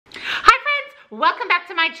Welcome back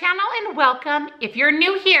to my channel and welcome if you're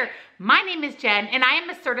new here. My name is Jen and I am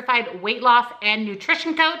a certified weight loss and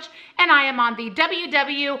nutrition coach and I am on the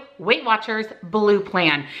WW Weight Watchers Blue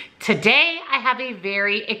Plan. Today I have a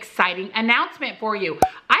very exciting announcement for you.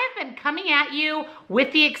 I have been coming at you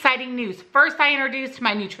with the exciting news. First I introduced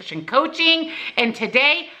my nutrition coaching and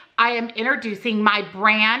today I am introducing my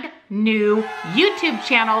brand new YouTube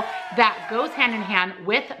channel that goes hand in hand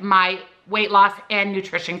with my weight loss and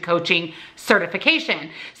nutrition coaching certification.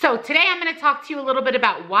 So today I'm going to talk to you a little bit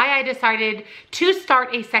about why I decided to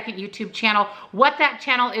start a second YouTube channel, what that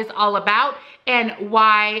channel is all about, and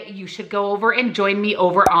why you should go over and join me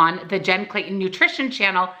over on the Jenn Clayton Nutrition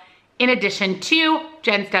channel in addition to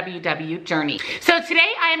Jenn's WW Journey. So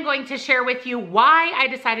today I am going to share with you why I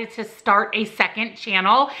decided to start a second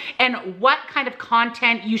channel and what kind of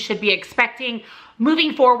content you should be expecting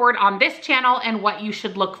moving forward on this channel and what you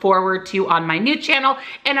should look forward to on my new channel.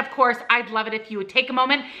 And of course, I'd love it if you would take a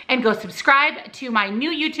moment and go subscribe to my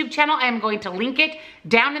new YouTube channel. I am going to link it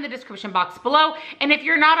down in the description box below. And if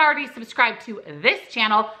you're not already subscribed to this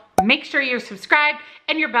channel, make sure you're subscribed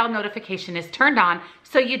and your bell notification is turned on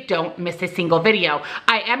so you don't miss a single video.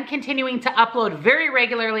 I am continuing to upload very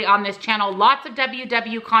regularly on this channel, lots of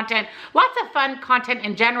WW content, lots of fun content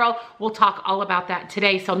in general. We'll talk all about that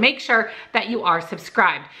today, so make sure that you are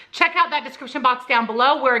subscribed. Check out that description box down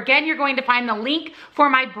below where again you're going to find the link for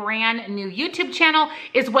my brand new YouTube channel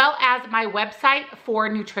as well as my website for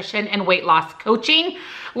nutrition and weight loss coaching.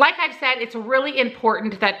 Like I've said, it's really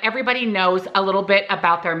important that everybody knows a little bit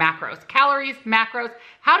about their macros, calories, macros,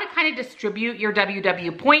 how to kind of distribute your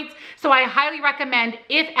WW points. So I highly recommend,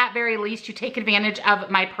 if at very least you take advantage of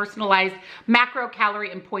my personalized macro,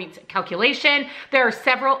 calorie, and points calculation. There are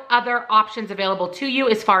several other options available to you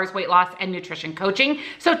as far as weight loss and nutrition coaching.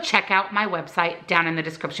 So check out my website down in the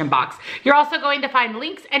description box. You're also going to find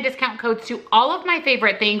links and discount codes to all of my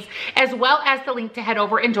favorite things, as well as the link to head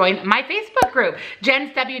over and join my Facebook group,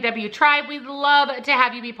 Jenn's WW Tribe. We'd love to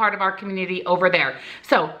have you be part of our community over there.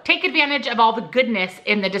 So take advantage of all the goodness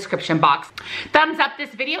in the description box. Thumbs up this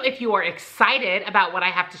video if you are excited about what I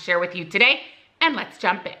have to share with you today, and let's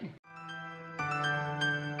jump in.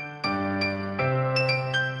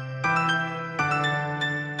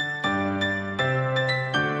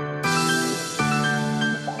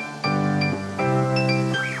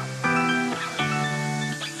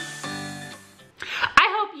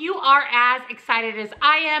 Are as excited as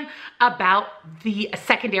I am about the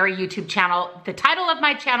secondary YouTube channel. The title of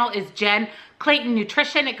my channel is Jenn Clayton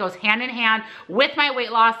Nutrition. It goes hand in hand with my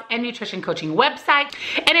weight loss and nutrition coaching website,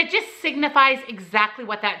 and it just signifies exactly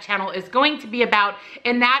what that channel is going to be about,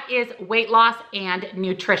 and that is weight loss and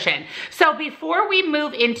nutrition. So before we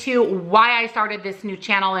move into why I started this new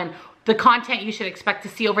channel and the content you should expect to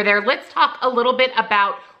see over there, let's talk a little bit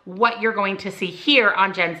about what you're going to see here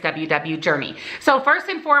on Jenn's WW Journey. So first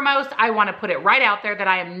and foremost, I want to put it right out there that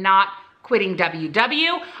I am not quitting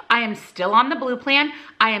WW. I am still on the Blue Plan.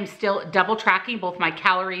 I am still double tracking both my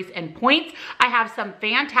calories and points. I have some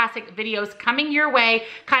fantastic videos coming your way,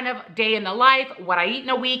 kind of day in the life, what I eat in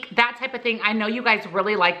a week, that type of thing. I know you guys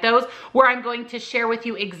really like those, where I'm going to share with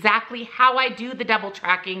you exactly how I do the double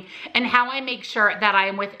tracking and how I make sure that I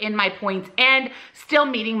am within my points and still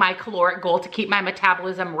meeting my caloric goal to keep my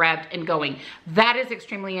metabolism revved and going. That is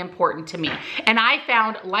extremely important to me. And I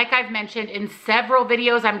found, like I've mentioned in several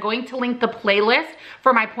videos, I'm going to link the playlist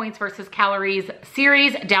for my points versus calories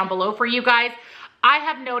series down below for you guys. I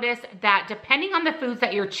have noticed that depending on the foods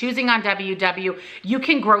that you're choosing on WW, you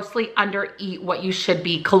can grossly undereat what you should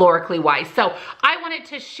be calorically wise. So I wanted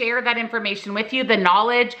to share that information with you, the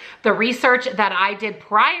knowledge, the research that I did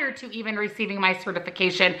prior to even receiving my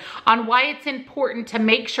certification on why it's important to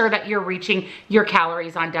make sure that you're reaching your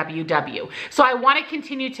calories on WW. So I want to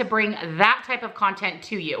continue to bring that type of content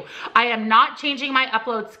to you. I am not changing my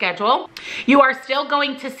upload schedule. You are still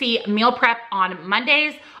going to see meal prep on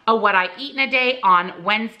Mondays, what I eat in a day on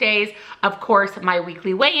Wednesdays, of course, my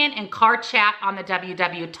weekly weigh-in and car chat on the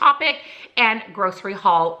WW topic, and grocery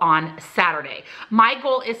haul on Saturday. My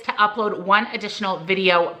goal is to upload one additional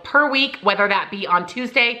video per week, whether that be on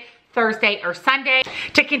Tuesday, Thursday, or Sunday,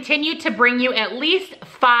 to continue to bring you at least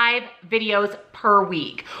 5 videos per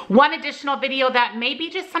week. One additional video that may be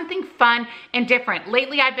just something fun and different.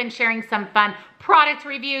 Lately, I've been sharing some fun product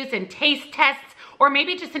reviews and taste tests, or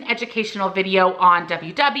maybe just an educational video on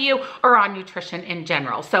WW or on nutrition in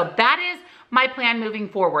general. So that is my plan moving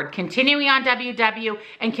forward, continuing on WW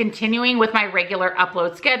and continuing with my regular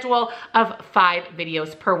upload schedule of 5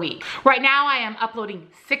 videos per week. Right now I am uploading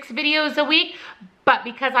 6 videos a week, But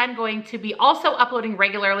because I'm going to be also uploading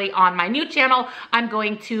regularly on my new channel, I'm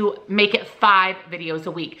going to make it 5 videos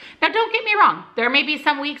a week. Now, don't get me wrong. There may be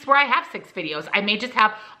some weeks where I have 6 videos. I may just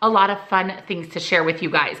have a lot of fun things to share with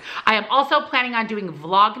you guys. I am also planning on doing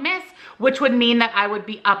Vlogmas, which would mean that I would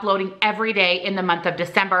be uploading every day in the month of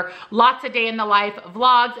December. Lots of day in the life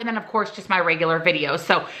vlogs, and then of course, just my regular videos.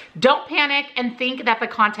 So don't panic and think that the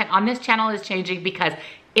content on this channel is changing, because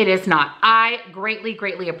it is not. I greatly,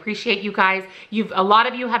 greatly appreciate you guys. A lot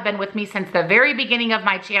of you have been with me since the very beginning of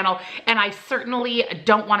my channel, and I certainly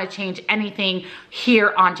don't want to change anything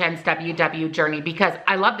here on Jenn's WW Journey, because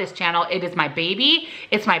I love this channel. It is my baby.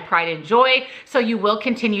 It's my pride and joy. So you will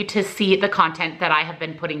continue to see the content that I have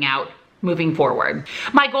been putting out moving forward.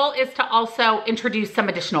 My goal is to also introduce some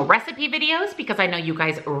additional recipe videos, because I know you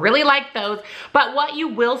guys really like those. But what you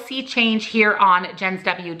will see change here on Jenn's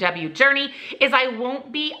WW Journey is I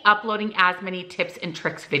won't be uploading as many tips and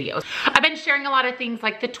tricks videos. I've been sharing a lot of things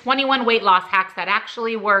like the 21 weight loss hacks that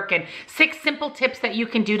actually work and 6 simple tips that you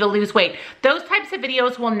can do to lose weight. Those types of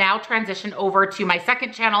videos will now transition over to my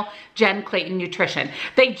second channel, Jenn Clayton Nutrition.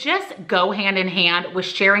 They just go hand in hand with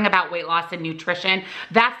sharing about weight loss and nutrition.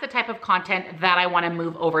 That's the type of content that I want to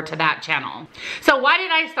move over to that channel. So why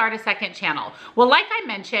did I start a second channel? Well, like I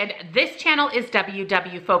mentioned, this channel is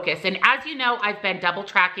WW focused. And as you know, I've been double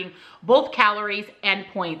tracking both calories and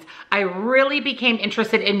points. I really became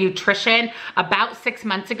interested in nutrition about 6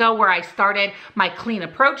 months ago, where I started my clean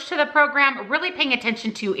approach to the program, really paying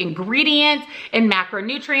attention to ingredients and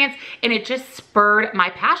macronutrients, and it just spurred my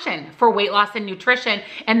passion for weight loss and nutrition,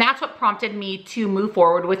 and that's what prompted me to move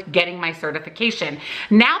forward with getting my certification.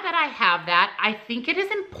 Now that I have that, I think it is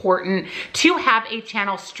important to have a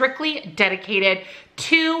channel strictly dedicated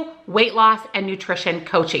to weight loss and nutrition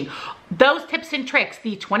coaching. Those tips and tricks,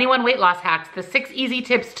 the 21 weight loss hacks, the 6 easy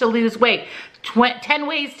tips to lose weight, 10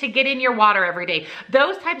 ways to get in your water every day.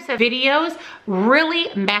 Those types of videos really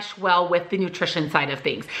mesh well with the nutrition side of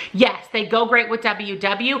things. Yes, they go great with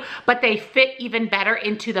WW, but they fit even better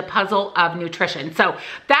into the puzzle of nutrition. So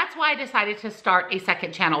that's why I decided to start a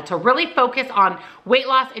second channel, to really focus on weight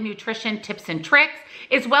loss and nutrition tips and tricks,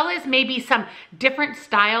 as well as maybe some different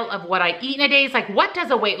style of what I eat in a day. It's like, what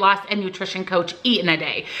does a weight loss and nutrition coach eat in a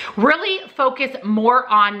day? Really focus more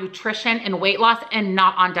on nutrition and weight loss and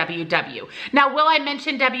not on WW. Now, will I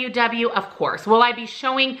mention WW? Of course. Will I be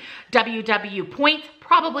showing WW points?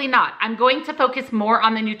 Probably not. I'm going to focus more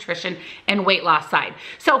on the nutrition and weight loss side.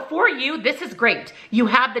 So for you, this is great. You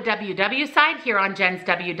have the WW side here on Jenn's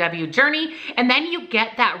WW Journey, and then you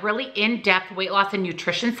get that really in-depth weight loss and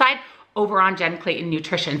nutrition side over on Jenn Clayton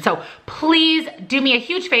Nutrition. So please do me a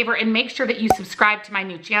huge favor and make sure that you subscribe to my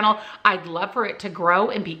new channel. I'd love for it to grow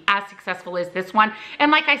and be as successful as this one.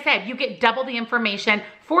 And like I said, you get double the information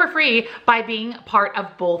for free by being part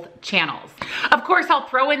of both channels. Of course, I'll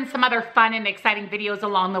throw in some other fun and exciting videos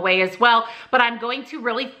along the way as well, but I'm going to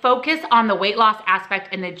really focus on the weight loss aspect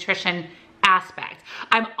and nutrition aspect.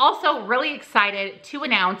 I'm also really excited to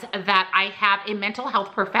announce that I have a mental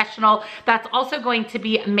health professional that's also going to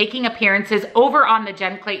be making appearances over on the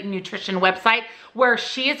Jenn Clayton Nutrition website, where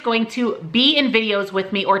she is going to be in videos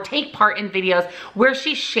with me or take part in videos where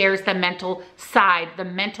she shares the mental side, the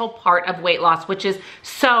mental part of weight loss, which is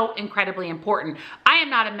so incredibly important. I am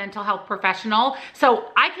not a mental health professional,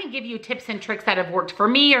 so I can give you tips and tricks that have worked for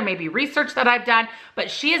me or maybe research that I've done,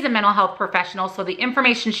 but she is a mental health professional, so the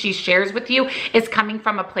information she shares with you is coming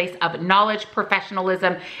from a place of knowledge,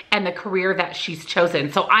 professionalism, and the career that she's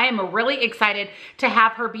chosen. So I am really excited to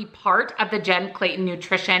have her be part of the Jenn Clayton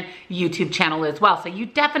Nutrition YouTube channel as well. So you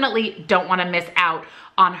definitely don't want to miss out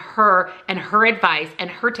on her and her advice and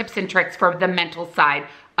her tips and tricks for the mental side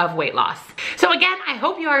of weight loss. So again, I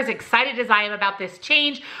hope you are as excited as I am about this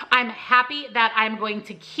change. I'm happy that I'm going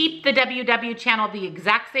to keep the WW channel the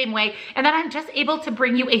exact same way, and that I'm just able to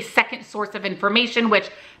bring you a second source of information, which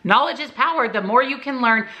knowledge is power. The more you can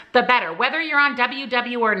learn, the better. Whether you're on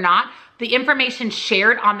WW or not, the information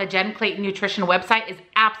shared on the Jenn Clayton Nutrition website is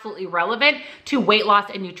absolutely relevant to weight loss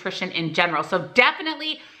and nutrition in general. So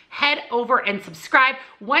definitely head over and subscribe.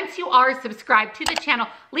 Once you are subscribed to the channel,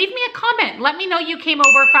 leave me a comment. Let me know you came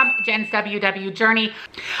over from Jenn's WW Journey.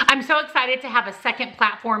 I'm so excited to have a second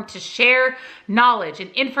platform to share knowledge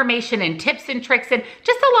and information and tips and tricks and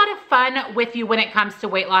just a lot of fun with you when it comes to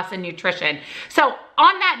weight loss and nutrition. So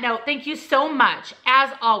on that note, thank you so much, as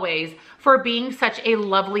always, for being such a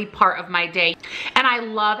lovely part of my day. And I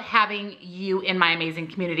love having you in my amazing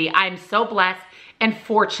community. I'm so blessed and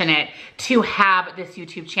fortunate to have this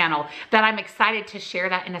YouTube channel that I'm excited to share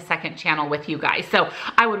that in a second channel with you guys. So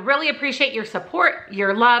I would really appreciate your support,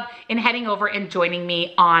 your love, in heading over and joining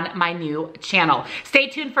me on my new channel. Stay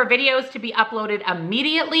tuned for videos to be uploaded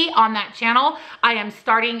immediately on that channel. I am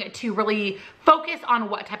starting to really focus on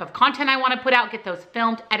what type of content I want to put out, get those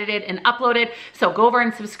filmed, edited, and uploaded. So go over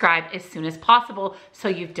and subscribe as soon as possible so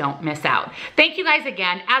you don't miss out. Thank you guys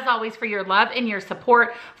again, as always, for your love and your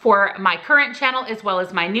support for my current channel as well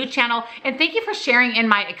as my new channel. And thank you for sharing in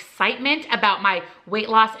my excitement about my weight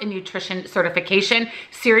loss and nutrition certification.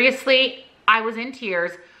 Seriously, I was in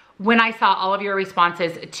tears when I saw all of your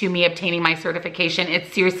responses to me obtaining my certification.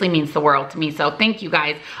 It seriously means the world to me. So thank you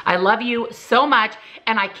guys. I love you so much,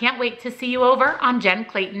 and I can't wait to see you over on Jenn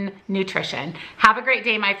Clayton Nutrition. Have a great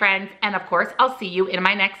day, my friends. And of course, I'll see you in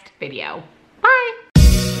my next video. Bye.